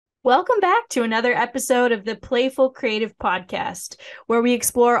Welcome back to another episode of the Playful Creative Podcast, where we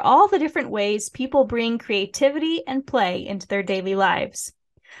explore all the different ways people bring creativity and play into their daily lives.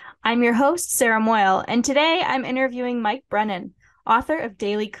 I'm your host, Sarah Moyle, and today I'm interviewing Mike Brennan, author of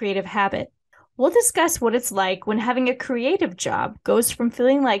Daily Creative Habit. We'll discuss what it's like when having a creative job goes from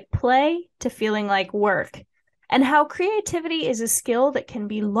feeling like play to feeling like work, and how creativity is a skill that can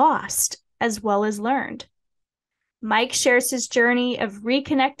be lost as well as learned. Mike shares his journey of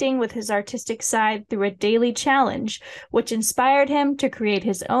reconnecting with his artistic side through a daily challenge, which inspired him to create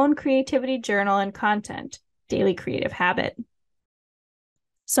his own creativity journal and content, Daily Creative Habit.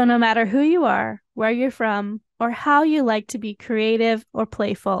 So no matter who you are, where you're from, or how you like to be creative or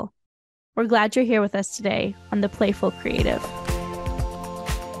playful, we're glad you're here with us today on The Playful Creative.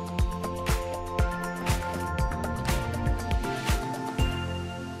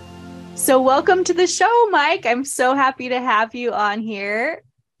 So welcome to the show, Mike. I'm so happy to have you on here.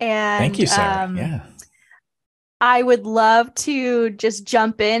 And thank you, Sarah. Yeah. I would love to just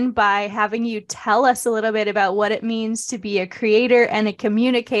jump in by having you tell us a little bit about what it means to be a creator and a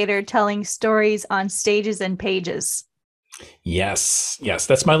communicator telling stories on stages and pages. Yes.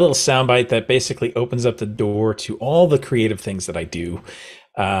 That's my little soundbite that basically opens up the door to all the creative things that I do.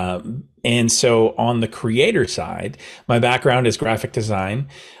 And so on the creator side, my background is graphic design.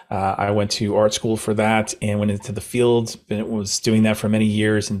 I went to art school for that and went into the field, and was doing that for many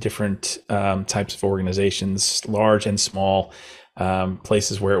years in different types of organizations, large and small,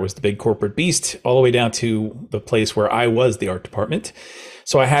 places where it was the big corporate beast, all the way down to the place where I was the art department.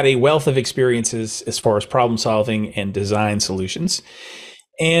 So I had a wealth of experiences as far as problem solving and design solutions.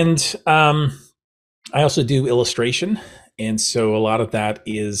 And I also do illustration. And so a lot of that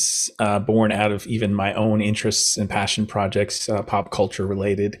is born out of even my own interests and passion projects, pop culture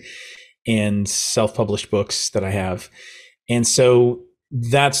related, and self-published books that I have. And so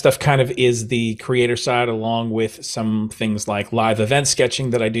that stuff kind of is the creator side, along with some things like live event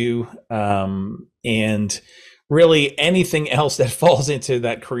sketching that I do, and really anything else that falls into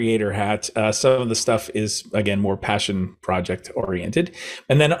that creator hat. Some of the stuff is, again, more passion project oriented.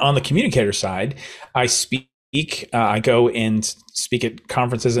 And then on the communicator side, I speak. I go and speak at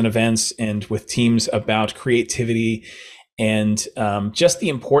conferences and events and with teams about creativity and just the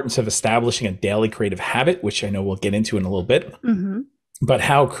importance of establishing a daily creative habit, which I know we'll get into in a little bit. Mm-hmm. But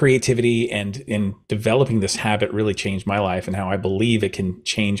how creativity and in developing this habit really changed my life, and how I believe it can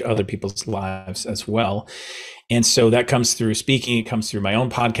change other people's lives as well. And so that comes through speaking. It comes through my own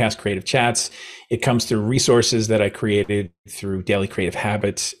podcast, Creative Chats. It comes through resources that I created through Daily Creative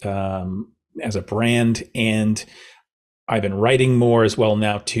Habits, as a brand, and I've been writing more as well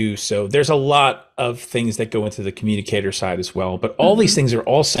now too. So there's a lot of things that go into the communicator side as well, but all these things are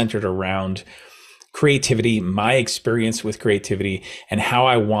all centered around creativity, my experience with creativity, and how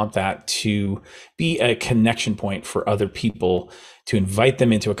I want that to be a connection point for other people, to invite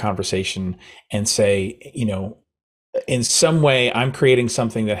them into a conversation and say, in some way, I'm creating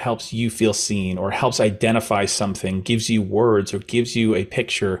something that helps you feel seen, or helps identify something, gives you words, or gives you a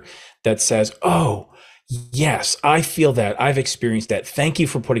picture that says, oh, yes, I feel that. I've experienced that. Thank you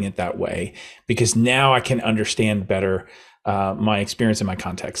for putting it that way, because now I can understand better my experience and my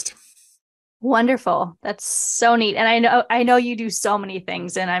context. Wonderful. That's so neat. And I know you do so many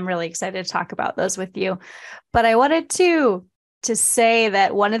things, and I'm really excited to talk about those with you. But I wanted to say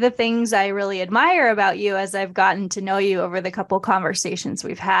that one of the things I really admire about you, as I've gotten to know you over the couple conversations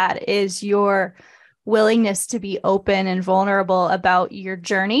we've had, is your willingness to be open and vulnerable about your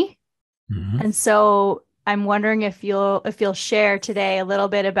journey. Mm-hmm. And so I'm wondering if you'll share today a little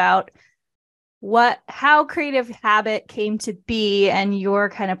bit about how Creative Habit came to be, and your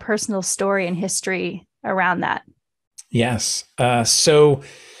kind of personal story and history around that. Yes. So,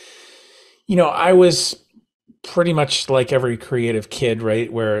 I was pretty much like every creative kid,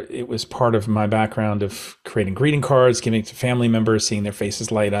 right? Where it was part of my background of creating greeting cards, giving it to family members, seeing their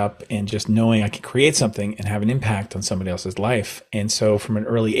faces light up, and just knowing I could create something and have an impact on somebody else's life. And so from an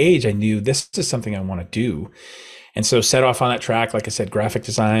early age, I knew this is something I want to do. And so set off on that track, like I said, graphic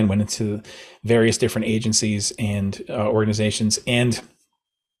design, went into various different agencies and organizations, and,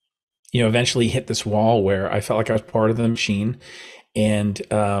 eventually hit this wall where I felt like I was part of the machine. And,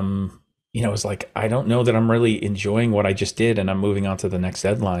 it was like, I don't know that I'm really enjoying what I just did, and I'm moving on to the next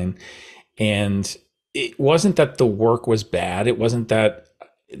deadline. And it wasn't that the work was bad. It wasn't that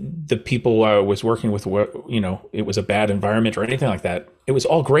the people I was working with, it was a bad environment or anything like that. It was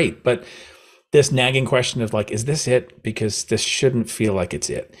all great. But this nagging question of like, is this it? Because this shouldn't feel like it's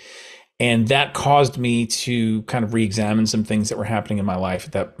it. And that caused me to kind of re-examine some things that were happening in my life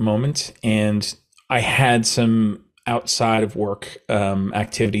at that moment. And I had some outside of work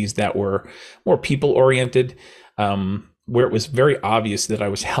activities that were more people oriented, where it was very obvious that I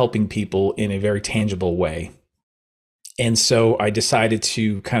was helping people in a very tangible way. And so I decided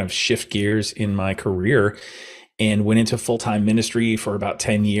to kind of shift gears in my career and went into full-time ministry for about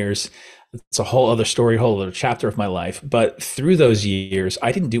 10 years. It's a whole other story, whole other chapter of my life. But through those years,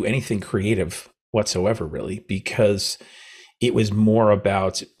 I didn't do anything creative whatsoever, really, because it was more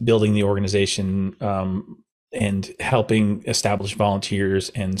about building the organization, and helping establish volunteers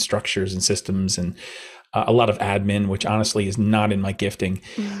and structures and systems, and a lot of admin, which honestly is not in my gifting.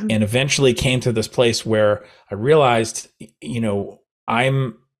 And eventually came to this place where I realized,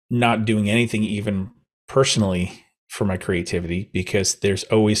 I'm not doing anything even personally for my creativity, because there's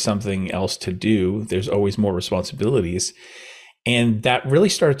always something else to do. There's always more responsibilities. And that really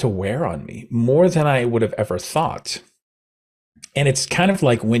started to wear on me more than I would have ever thought. And it's kind of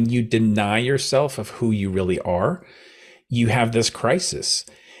like when you deny yourself of who you really are, you have this crisis.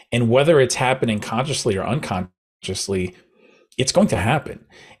 And whether it's happening consciously or unconsciously, it's going to happen.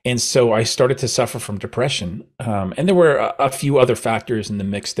 And so I started to suffer from depression. And there were a few other factors in the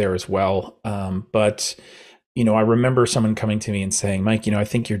mix there as well. But I remember someone coming to me and saying, Mike, I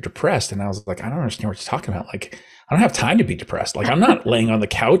think you're depressed. And I was like, I don't understand what you're talking about. Like, I don't have time to be depressed. Like, I'm not laying on the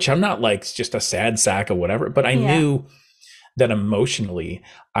couch. I'm not like just a sad sack or whatever. But I knew that emotionally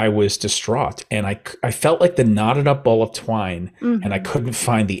I was distraught, and I felt like the knotted up ball of twine, and I couldn't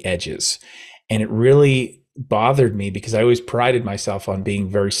find the edges. And it really bothered me because I always prided myself on being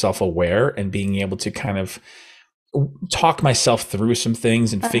very self-aware and being able to kind of talk myself through some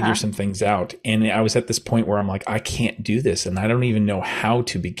things and figure some things out. And I was at this point where I'm like, I can't do this, and I don't even know how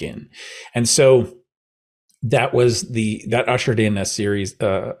to begin. And so that ushered in a series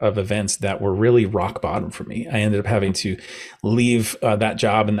of events that were really rock bottom for me. I ended up having to leave that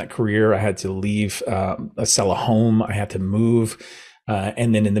job and that career. I had to leave, sell a home. I had to move.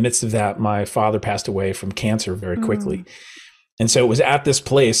 And then in the midst of that, my father passed away from cancer very quickly. And so it was at this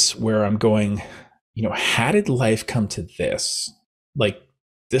place where I'm going, how did life come to this? Like,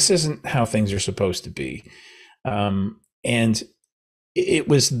 this isn't how things are supposed to be. And it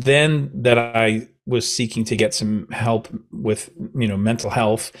was then that I was seeking to get some help with, mental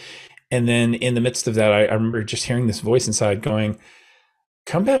health. And then in the midst of that, I remember just hearing this voice inside going,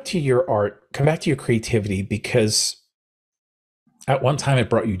 come back to your art, come back to your creativity, because at one time it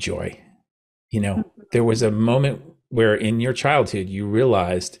brought you joy. There was a moment where in your childhood you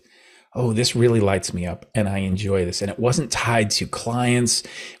realized, oh, this really lights me up and I enjoy this. And it wasn't tied to clients.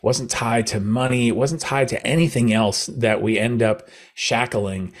 It wasn't tied to money. It wasn't tied to anything else that we end up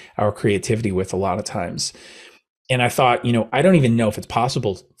shackling our creativity with a lot of times. And I thought, I don't even know if it's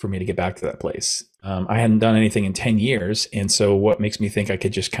possible for me to get back to that place. I hadn't done anything in 10 years. And so what makes me think I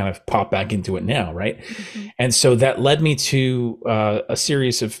could just kind of pop back into it now, right? And so that led me to a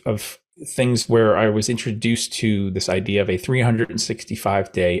series of things where I was introduced to this idea of a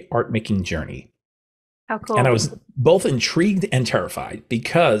 365-day art making journey. How cool. And I was both intrigued and terrified,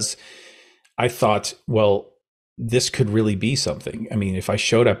 because I thought, well, this could really be something. I mean, if I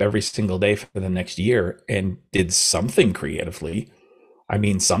showed up every single day for the next year and did something creatively, I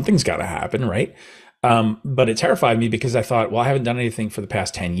mean, something's got to happen, right? But it terrified me because I thought, well, I haven't done anything for the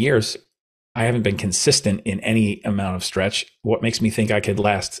past 10 years. I haven't been consistent in any amount of stretch. What makes me think I could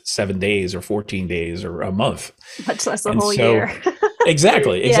last 7 days or 14 days or a month? Much less a whole year.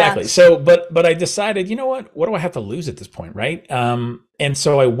 Exactly. Yeah. So, but I decided, what do I have to lose at this point, right? And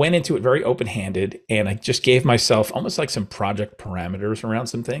so I went into it very open-handed, and I just gave myself almost like some project parameters around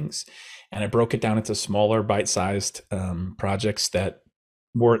some things. And I broke it down into smaller, bite-sized projects that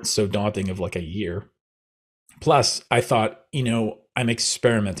weren't so daunting of like a year. Plus, I thought, I'm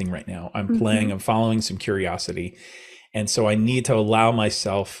experimenting right now. I'm playing, I'm following some curiosity. And so I need to allow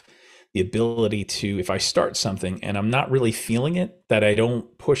myself the ability to, if I start something and I'm not really feeling it, that I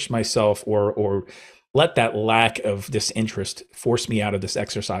don't push myself or let that lack of disinterest force me out of this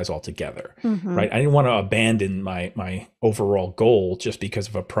exercise altogether, right? I didn't want to abandon my overall goal just because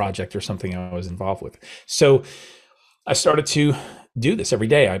of a project or something I was involved with. So I started to do this every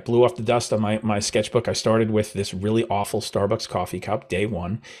day. I blew off the dust on my sketchbook. I started with this really awful Starbucks coffee cup, day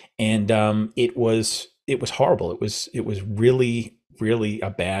one. And it was horrible. It was really, really a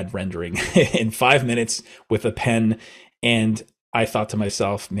bad rendering in 5 minutes with a pen. And I thought to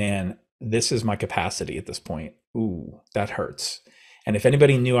myself, man, this is my capacity at this point. Ooh, that hurts. And if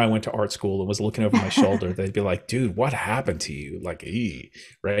anybody knew I went to art school and was looking over my shoulder, they'd be like, dude, what happened to you? Like,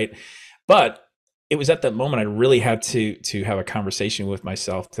 right? But it was at that moment I really had to have a conversation with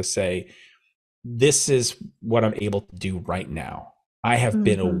myself to say, this is what I'm able to do right now. I have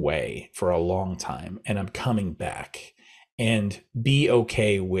been Mm-hmm. away for a long time and I'm coming back, and be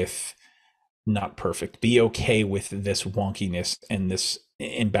okay with not perfect. Be okay with this wonkiness and this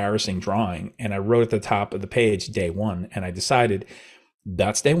embarrassing drawing. And I wrote at the top of the page day one, and I decided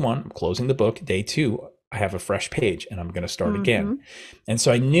that's day one. I'm closing the book. Day two, I have a fresh page and I'm going to start Mm-hmm. again. And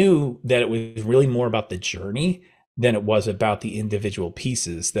so I knew that it was really more about the journey than it was about the individual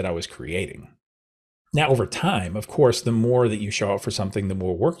pieces that I was creating. Now, over time, of course, the more that you show up for something, the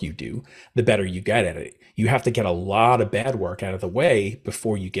more work you do, the better you get at it. You have to get a lot of bad work out of the way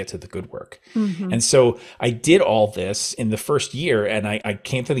before you get to the good work. Mm-hmm. And so I did all this in the first year, and I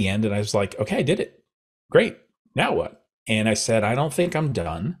came to the end and I was like, okay, I did it. Great. Now what? And I said, I don't think I'm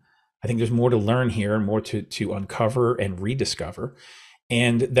done. I think there's more to learn here and more to uncover and rediscover.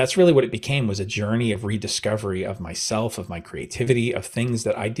 And that's really what it became, was a journey of rediscovery of myself, of my creativity, of things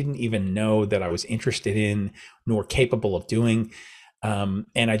that I didn't even know that I was interested in nor capable of doing. And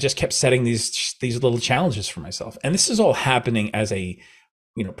I just kept setting these little challenges for myself. And this is all happening as a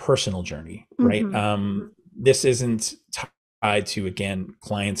personal journey, right? Mm-hmm. This isn't tied to, again,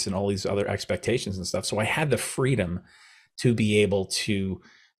 clients and all these other expectations and stuff. So I had the freedom to be able to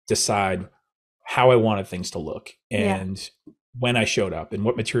decide how I wanted things to look, Yeah. and when I showed up and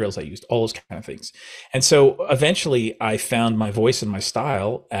what materials I used, all those kind of things. And so eventually I found my voice and my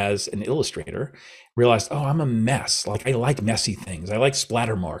style as an illustrator, realized, oh, I'm a mess. Like, I like messy things. I like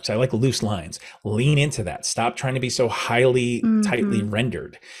splatter marks. I like loose lines. Lean into that. Stop trying to be so highly, tightly Mm-hmm.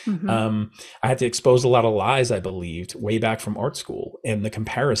 rendered. Mm-hmm. I had to expose a lot of lies I believed way back from art school, and the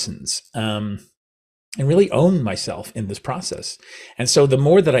comparisons. And really own myself in this process. And so the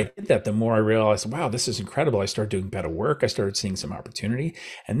more that I did that, the more I realized, wow, this is incredible. I started doing better work. I started seeing some opportunity.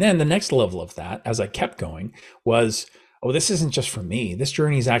 And then the next level of that, as I kept going, was, oh, this isn't just for me. This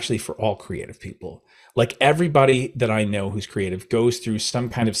journey is actually for all creative people. Like, everybody that I know who's creative goes through some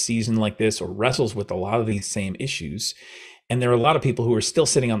kind of season like this, or wrestles with a lot of these same issues. And there are a lot of people who are still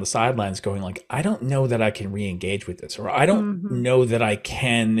sitting on the sidelines going like, I don't know that I can re-engage with this, or I don't Mm-hmm. know that I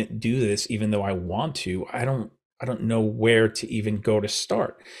can do this even though I want to. I don't know where to even go to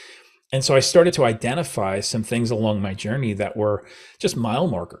start. And so I started to identify some things along my journey that were just mile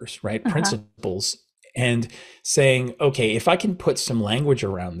markers, right? Uh-huh. Principles, and saying, okay, if I can put some language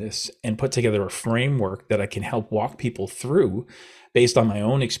around this and put together a framework that I can help walk people through based on my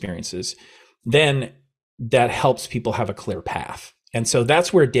own experiences, then that helps people have a clear path. And so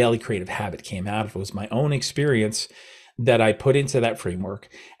that's where Daily Creative Habit came out of. It was my own experience that I put into that framework.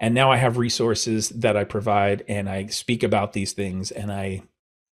 And now I have resources that I provide, and I speak about these things, and I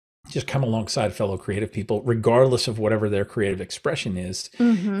just come alongside fellow creative people, regardless of whatever their creative expression is,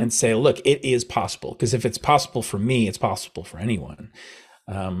 Mm-hmm. and say, look, it is possible. Because if it's possible for me, it's possible for anyone.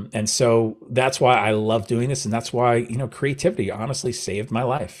 And so that's why I love doing this. And that's why, creativity honestly saved my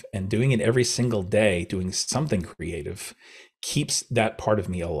life. And doing it every single day, doing something creative, keeps that part of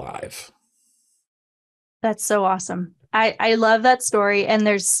me alive. That's so awesome. I love that story. And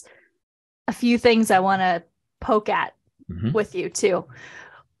there's a few things I want to poke at Mm-hmm. with you too.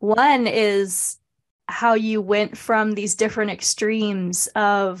 One is how you went from these different extremes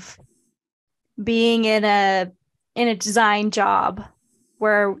of being in a design job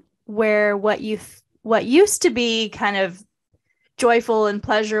where what used to be kind of joyful and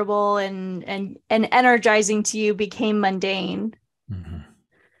pleasurable and energizing to you became mundane.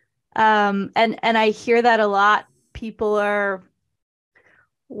 Mm-hmm. And I hear that a lot. People are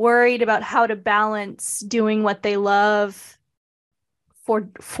worried about how to balance doing what they love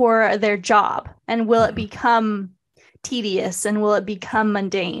for their job, and will it Mm-hmm. become tedious and will it become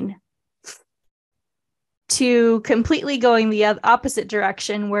mundane, to completely going the opposite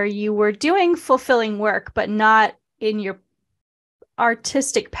direction, where you were doing fulfilling work but not in your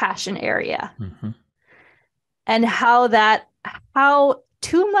artistic passion area. Mm-hmm. And how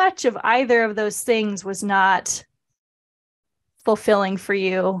too much of either of those things was not fulfilling for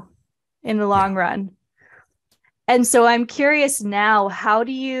you in the long Yeah. run. And so I'm curious now, how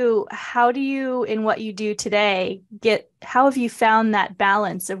do you in what you do today how have you found that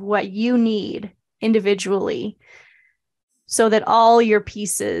balance of what you need individually so that all your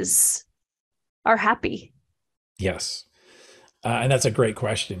pieces are happy? Yes. And that's a great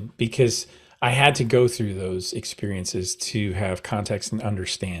question, because I had to go through those experiences to have context and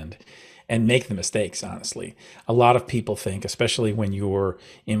understand and make the mistakes, honestly. A lot of people think, especially when you're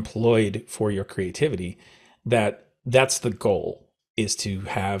employed for your creativity, that that's the goal, is to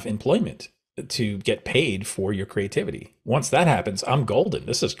have employment, to get paid for your creativity. Once that happens, I'm golden.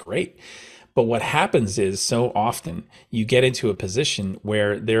 This is great. But what happens is so often you get into a position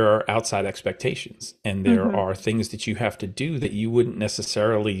where there are outside expectations and there Mm-hmm. are things that you have to do that you wouldn't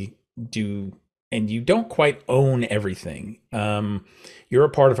necessarily do, and you don't quite own everything. You're a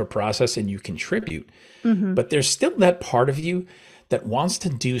part of a process and you contribute, Mm-hmm. but there's still that part of you that wants to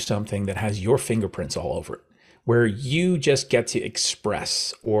do something that has your fingerprints all over it, where you just get to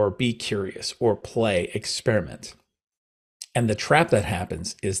express or be curious or play, experiment. And the trap that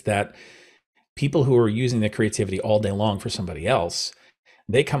happens is that people who are using their creativity all day long for somebody else,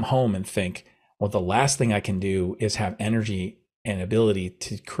 they come home and think, well, the last thing I can do is have energy and ability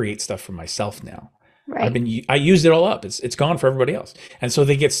to create stuff for myself now. Right. I used it all up. It's gone for everybody else. And so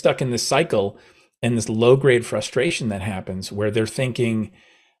they get stuck in this cycle and this low grade frustration that happens where they're thinking,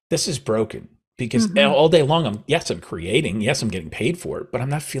 this is broken because Mm-hmm. all day long, I'm creating. Yes, I'm getting paid for it, but I'm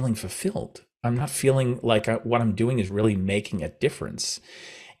not feeling fulfilled. I'm not feeling like what I'm doing is really making a difference.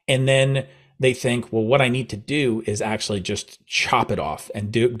 And then they think, well, what I need to do is actually just chop it off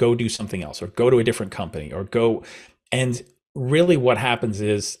and go do something else or go to a different company or go. And really what happens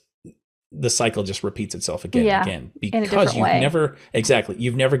is the cycle just repeats itself again and Yeah. again In a because different way.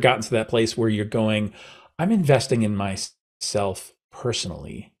 you've never gotten to that place where you're going, I'm investing in myself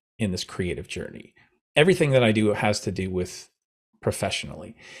personally in this creative journey. Everything that I do has to do with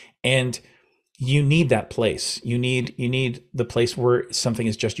professionally. And you need that place. You need the place where something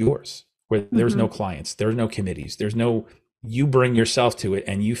is just yours, where there's Mm-hmm. no clients, there's no committees, there's no, you bring yourself to it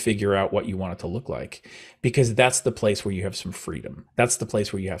and you figure out what you want it to look like, because that's the place where you have some freedom. That's the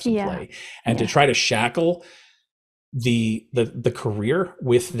place where you have some Yeah. play. And to Yeah. try to shackle the career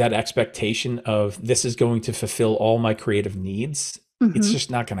with that expectation of this is going to fulfill all my creative needs, it's Mm-hmm. just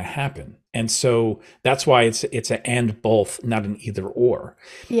not going to happen. And so that's why it's an and both, not an either or.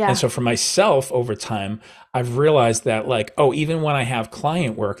 And Yeah. so for myself over time, I've realized that, like, oh, even when I have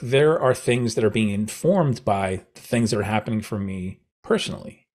client work, there are things that are being informed by the things that are happening for me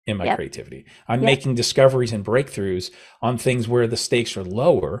personally in my Yep. creativity. I'm Yep. making discoveries and breakthroughs on things where the stakes are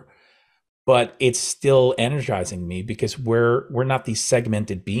lower, but it's still energizing me because we're not these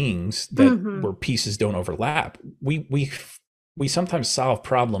segmented beings that Mm-hmm. where pieces don't overlap. We sometimes solve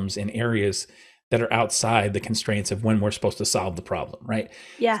problems in areas that are outside the constraints of when we're supposed to solve the problem, right?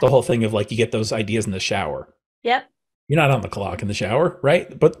 It's Yeah. the whole thing of like you get those ideas in the shower. Yep. You're not on the clock in the shower,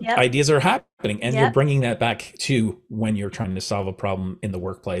 right? But Yep. ideas are happening and you're Yep. bringing that back to when you're trying to solve a problem in the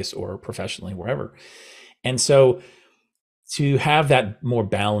workplace or professionally, wherever. And so to have that more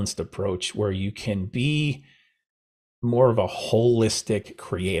balanced approach where you can be more of a holistic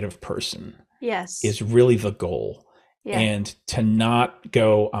creative person Yes. is really the goal. Yeah. And to not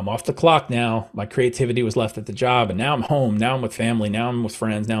go, I'm off the clock now, my creativity was left at the job and now I'm home, now I'm with family, now I'm with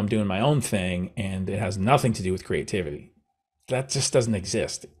friends, now I'm doing my own thing and it has nothing to do with creativity. That just doesn't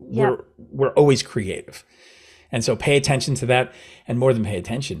exist. Yep. We're always creative. And so pay attention to that, and more than pay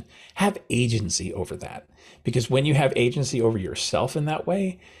attention, have agency over that. Because when you have agency over yourself in that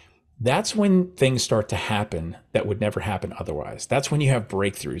way, that's when things start to happen that would never happen otherwise. That's when you have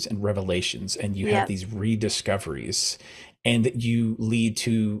breakthroughs and revelations and you have Yep. these rediscoveries and you lead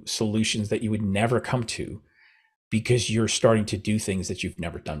to solutions that you would never come to because you're starting to do things that you've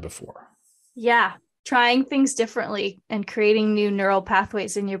never done before. Yeah. Trying things differently and creating new neural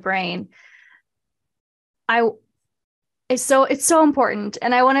pathways in your brain. I it's so important.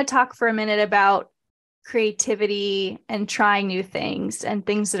 And I want to talk for a minute about creativity and trying new things and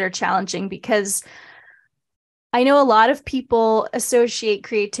things that are challenging, because I know a lot of people associate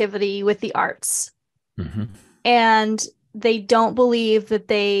creativity with the arts, Mm-hmm. and they don't believe that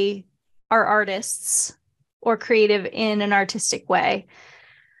they are artists or creative in an artistic way.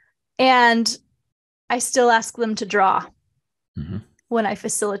 And I still ask them to draw Mm-hmm. when I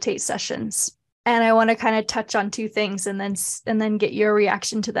facilitate sessions. And I want to kind of touch on two things and then get your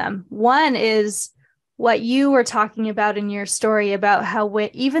reaction to them. One is what you were talking about in your story about how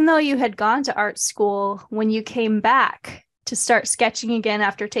even though you had gone to art school, when you came back to start sketching again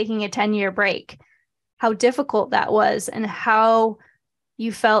after taking a 10-year break, how difficult that was and how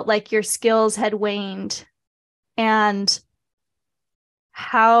you felt like your skills had waned and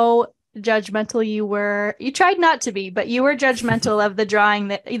how judgmental you were. You tried not to be, but you were judgmental of the drawing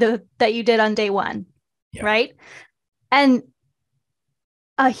that you did on day one, Yeah. right? And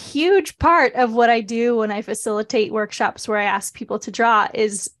a huge part of what I do when I facilitate workshops where I ask people to draw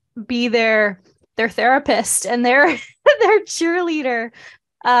is be their therapist and their their cheerleader,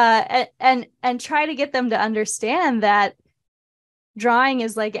 and try to get them to understand that drawing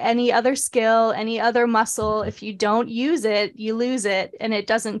is like any other skill, any other muscle. If you don't use it, you lose it and it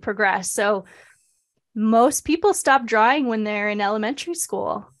doesn't progress. So most people stop drawing when they're in elementary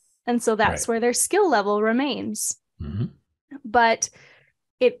school. And so that's Right. where their skill level remains. Mm-hmm. But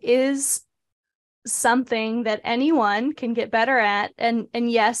it is something that anyone can get better at. And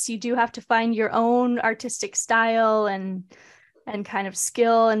yes, you do have to find your own artistic style and kind of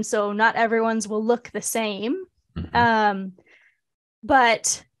skill. And so not everyone's will look the same. Mm-hmm.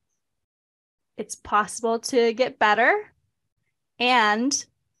 But it's possible to get better, and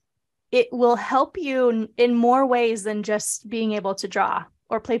it will help you in more ways than just being able to draw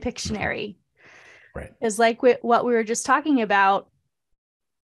or play Pictionary. Right. Is like what we were just talking about.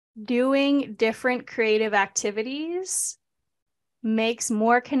 Doing different creative activities makes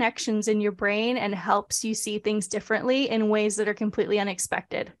more connections in your brain and helps you see things differently in ways that are completely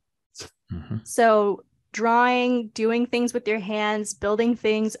unexpected. Mm-hmm. So drawing, doing things with your hands, building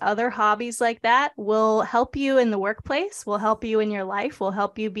things, other hobbies like that will help you in the workplace, will help you in your life, will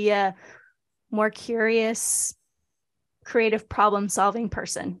help you be a more curious, creative problem-solving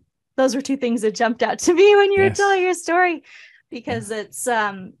person. Those were two things that jumped out to me when you were telling your story, because it's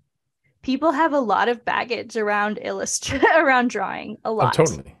people have a lot of baggage around around drawing. A lot. Oh,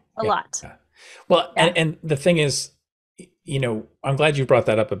 totally. A lot. Well, and the thing is, I'm glad you brought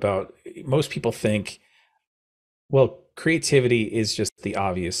that up about most people think, well, creativity is just the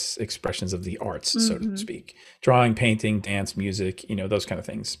obvious expressions of the arts, so to speak. Drawing, painting, dance, music, those kind of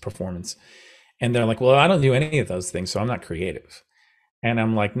things, performance. And they're like, well, I don't do any of those things, so I'm not creative. And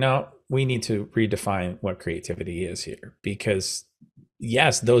I'm like, no, we need to redefine what creativity is here, because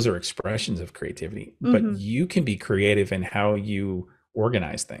yes, those are expressions of creativity, but you can be creative in how you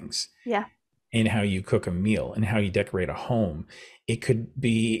organize things. Yeah. In how you cook a meal and how you decorate a home. It could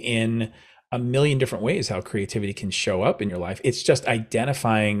be in a million different ways how creativity can show up in your life. It's just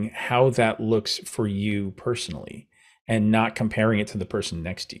identifying how that looks for you personally and not comparing it to the person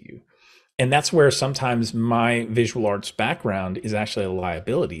next to you. And that's where sometimes my visual arts background is actually a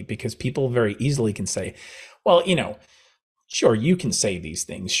liability, because people very easily can say, well, sure, you can say these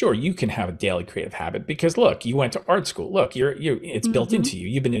things. Sure, you can have a daily creative habit because look, you went to art school. Look, it's built into you.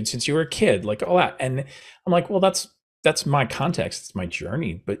 You've been doing it since you were a kid, like all that. And I'm like, well, that's my context. It's my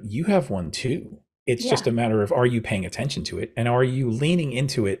journey, but you have one too. It's just a matter of, are you paying attention to it? And are you leaning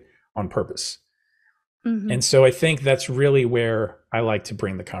into it on purpose? And so I think that's really where I like to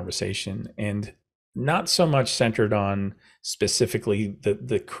bring the conversation, and not so much centered on specifically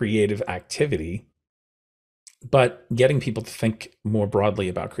the creative activity, but getting people to think more broadly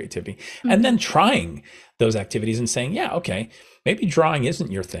about creativity, and then trying those activities and saying, yeah, okay, maybe drawing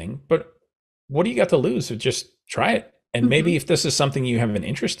isn't your thing, but what do you got to lose? So just try it. And maybe if this is something you have an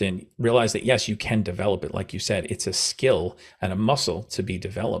interest in, realize that, yes, you can develop it. Like you said, it's a skill and a muscle to be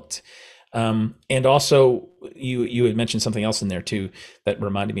developed. And also you had mentioned something else in there too, that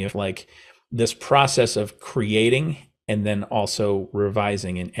reminded me of like this process of creating and then also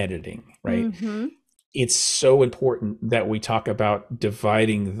revising and editing, right? It's so important that we talk about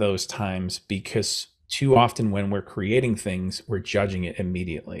dividing those times, because too often when we're creating things, we're judging it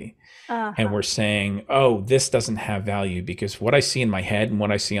immediately. And we're saying, oh, this doesn't have value, because what I see in my head and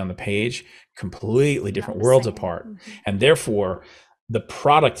what I see on the page, completely different worlds apart. And therefore, the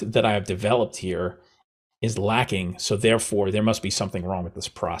product that I have developed here is lacking. So therefore, there must be something wrong with this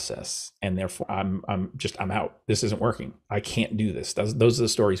process. And therefore, I'm out. This isn't working. I can't do this. Those are the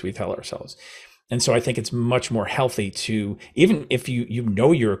stories we tell ourselves. And so I think it's much more healthy to, even if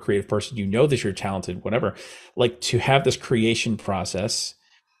you're a creative person, that you're talented, whatever, like to have this creation process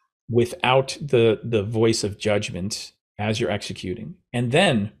without the voice of judgment as you're executing, and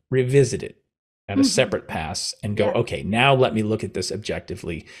then revisit it at a separate pass and go, okay, now let me look at this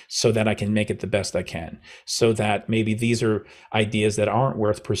objectively so that I can make it the best I can, so that maybe these are ideas that aren't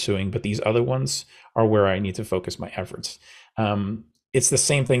worth pursuing, but these other ones are where I need to focus my efforts. It's the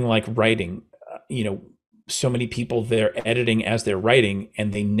same thing like writing. So many people, they're editing as they're writing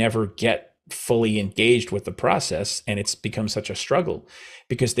and they never get fully engaged with the process, and it's become such a struggle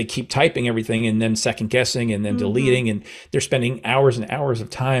because they keep typing everything and then second guessing and then deleting, and they're spending hours and hours of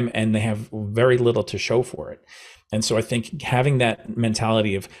time and they have very little to show for it. And so I think having that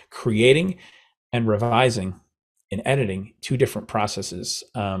mentality of creating and revising and editing, two different processes,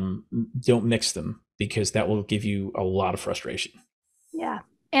 don't mix them, because that will give you a lot of frustration. Yeah.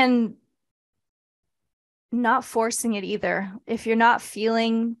 And not forcing it either. If you're not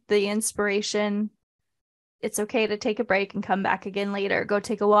feeling the inspiration, it's okay to take a break and come back again later. Go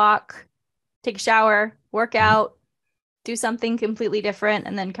take a walk, take a shower, work out, do something completely different,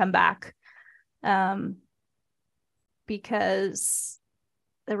 and then come back. Because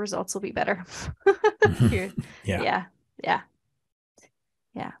the results will be better. Yeah.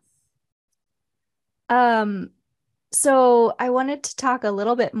 So I wanted to talk a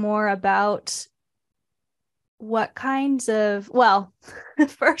little bit more about what kinds of, well,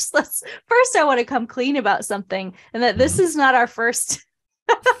 first I want to come clean about something, and that this Mhm. is not our first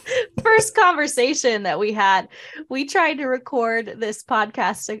conversation that we had. We tried to record this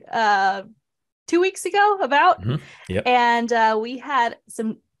podcast 2 weeks ago about, Mhm. Yep. and we had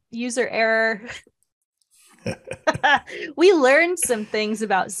some user error. We learned some things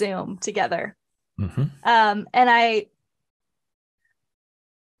about Zoom together. Mhm. And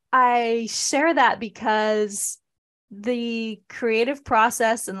I share that because the creative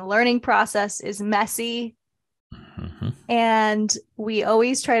process and the learning process is messy, Mhm. and we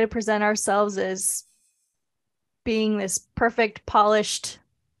always try to present ourselves as being this perfect, polished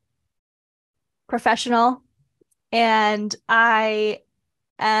professional. And I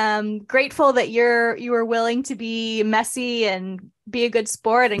am grateful that you were willing to be messy and be a good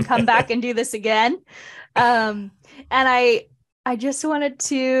sport and come back and do this again. Um, and I just wanted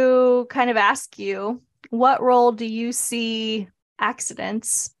to kind of ask you, what role do you see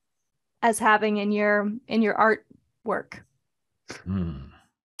accidents as having in your art work? Mm.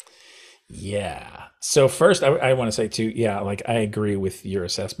 Yeah. So first, I want to say too, yeah, like I agree with your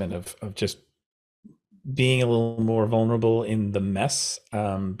assessment of just being a little more vulnerable in the mess,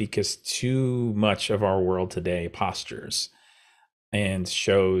 because too much of our world today postures and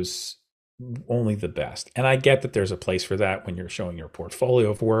shows only the best. And I get that there's a place for that when you're showing your portfolio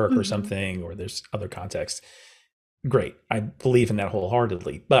of work or Mm-hmm. something, or there's other contexts. Great. I believe in that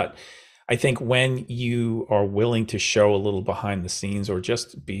wholeheartedly. But I think when you are willing to show a little behind the scenes or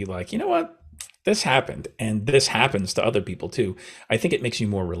just be like, you know what, this happened and this happens to other people too, I think it makes you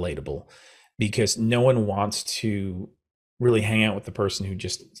more relatable because no one wants to really hang out with the person who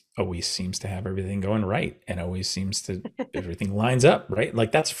just always seems to have everything going right and always seems to everything lines up right.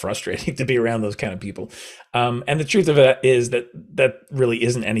 Like that's frustrating to be around those kind of people. And the truth of it is that that really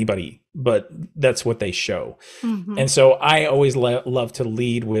isn't anybody, but that's what they show. Mm-hmm. And so I always love to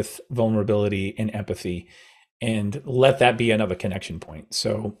lead with vulnerability and empathy and let that be another connection point.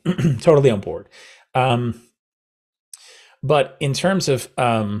 So totally on board. Um, but in terms of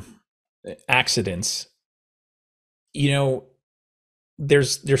accidents, you know,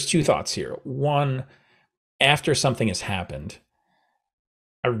 there's two thoughts here. One, after something has happened,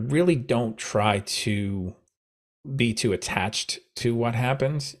 I really don't try to be too attached to what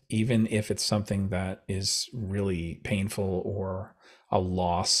happened, even if it's something that is really painful or a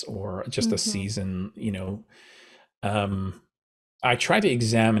loss or just a Mm-hmm. season, you know. Um, I try to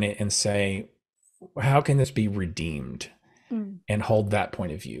examine it and say, how can this be redeemed Mm. and hold that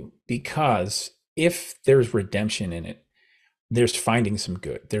point of view? Because if there's redemption in it, there's finding some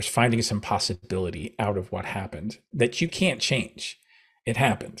good, there's finding some possibility out of what happened that you can't change. It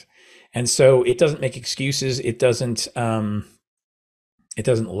happened. And so it doesn't make excuses. It doesn't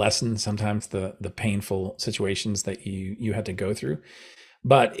lessen sometimes the painful situations that you had to go through.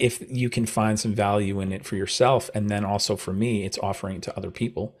 But if you can find some value in it for yourself, and then also for me, it's offering it to other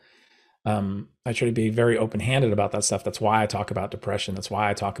people. I try to be very open-handed about that stuff. That's why I talk about depression. That's why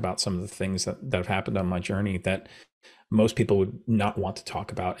I talk about some of the things that have happened on my journey that most people would not want to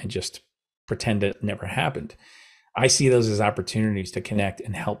talk about and just pretend it never happened. I see those as opportunities to connect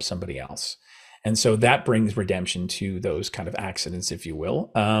and help somebody else. And so that brings redemption to those kind of accidents, if you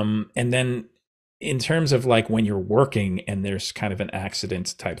will. And then in terms of like when you're working and there's kind of an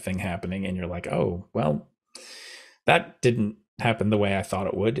accident type thing happening and you're like, oh, well, that didn't happen the way I thought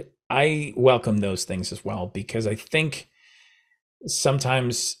it would. I welcome those things as well because I think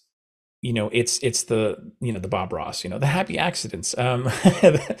sometimes it's the the Bob Ross, the happy accidents.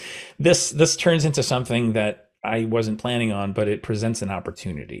 This turns into something that I wasn't planning on, but it presents an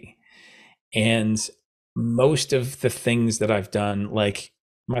opportunity. And most of the things that I've done, like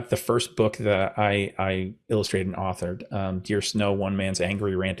the first book that I illustrated and authored, Dear Snow, One Man's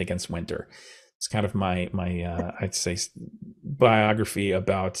Angry Rant Against Winter. It's kind of my I'd say biography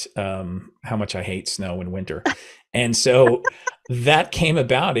about how much I hate snow and winter. And so that came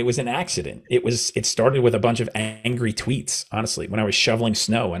about. It was an accident. It started with a bunch of angry tweets, honestly, when I was shoveling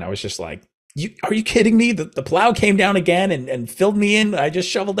snow and I was just like, are you kidding me? The plow came down again and filled me in. I just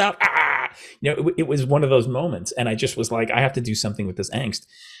shoveled out. It was one of those moments. And I just was like, I have to do something with this angst.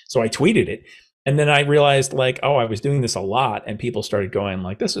 So I tweeted it. And then I realized like, oh, I was doing this a lot. And people started going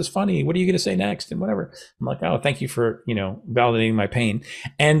like, this is funny. What are you going to say next? And whatever. I'm like, oh, thank you for, validating my pain.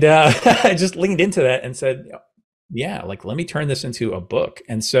 And I just leaned into that and said, yeah, like, let me turn this into a book.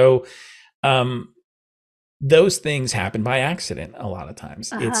 And so, those things happen by accident a lot of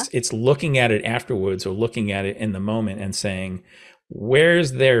times. Uh-huh. It's looking at it afterwards or looking at it in the moment and saying,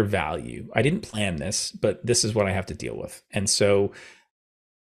 where's their value? I didn't plan this, but this is what I have to deal with. And so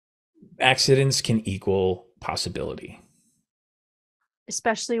accidents can equal possibility.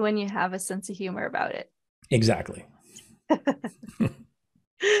 Especially when you have a sense of humor about it. Exactly.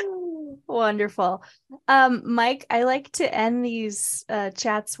 Wonderful. Mike, I like to end these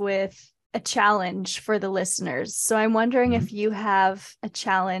chats with a challenge for the listeners. So I'm wondering if you have a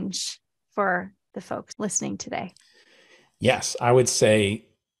challenge for the folks listening today. Yes, I would say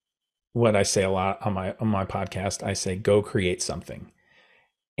what I say a lot on my podcast. I say, go create something.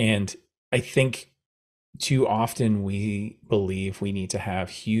 And I think too often we believe we need to have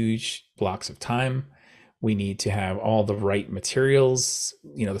huge blocks of time. We need to have all the right materials.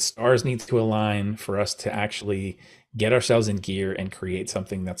 The stars need to align for us to actually get ourselves in gear and create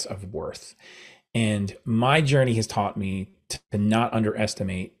something that's of worth. And my journey has taught me to not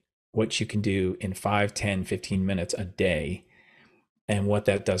underestimate what you can do in 5, 10, 15 minutes a day and what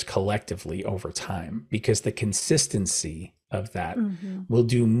that does collectively over time, because the consistency of that will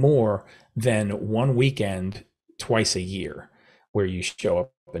do more than one weekend twice a year where you show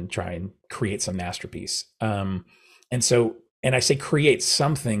up and try and create some masterpiece. And I say create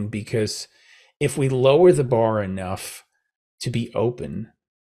something because if we lower the bar enough to be open,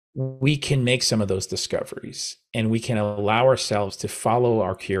 we can make some of those discoveries and we can allow ourselves to follow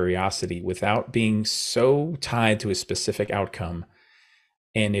our curiosity without being so tied to a specific outcome.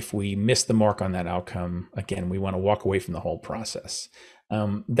 And if we miss the mark on that outcome, again, we want to walk away from the whole process.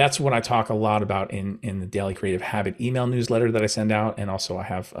 That's what I talk a lot about in the Daily Creative Habit email newsletter that I send out. And also I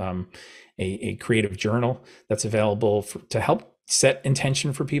have a creative journal that's available to help set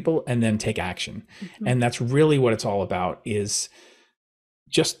intention for people and then take action. And that's really what it's all about, is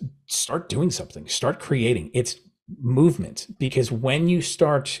just start doing something, start creating. It's movement, because when you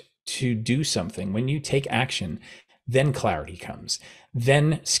start to do something, when you take action, then clarity comes,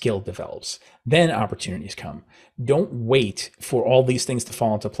 then skill develops, then opportunities come. Don't wait for all these things to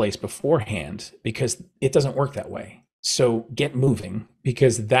fall into place beforehand, because it doesn't work that way. So get moving,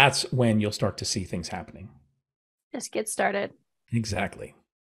 because that's when you'll start to see things happening. Just get started. Exactly.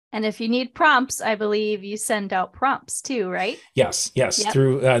 And if you need prompts, I believe you send out prompts too, right? Yes. Yep.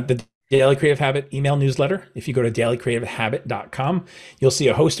 Through the Daily Creative Habit email newsletter. If you go to dailycreativehabit.com, you'll see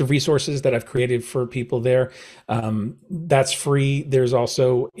a host of resources that I've created for people there. That's free. There's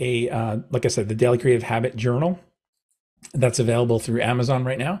also like I said, the Daily Creative Habit journal that's available through Amazon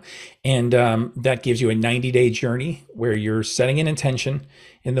right now. And that gives you a 90-day journey where you're setting an intention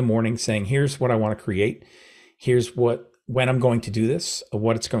in the morning saying, here's what I want to create. Here's when I'm going to do this,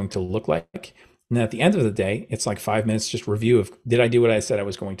 what it's going to look like. And then at the end of the day, it's like 5 minutes, just review of, did I do what I said I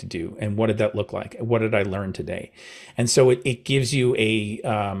was going to do? And what did that look like? What did I learn today? And so it gives you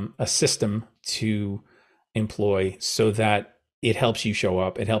a system to employ so that it helps you show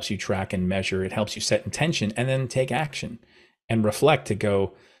up. It helps you track and measure. It helps you set intention and then take action and reflect to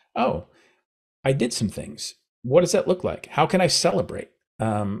go, oh, I did some things. What does that look like? How can I celebrate?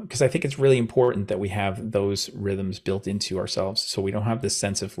 Because I think it's really important that we have those rhythms built into ourselves, so we don't have this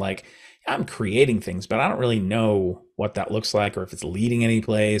sense of like, I'm creating things, but I don't really know what that looks like, or if it's leading any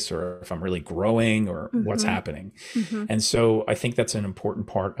place, or if I'm really growing, or what's happening. And so I think that's an important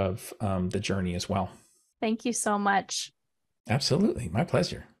part of the journey as well. Thank you so much. Absolutely. My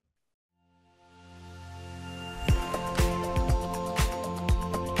pleasure.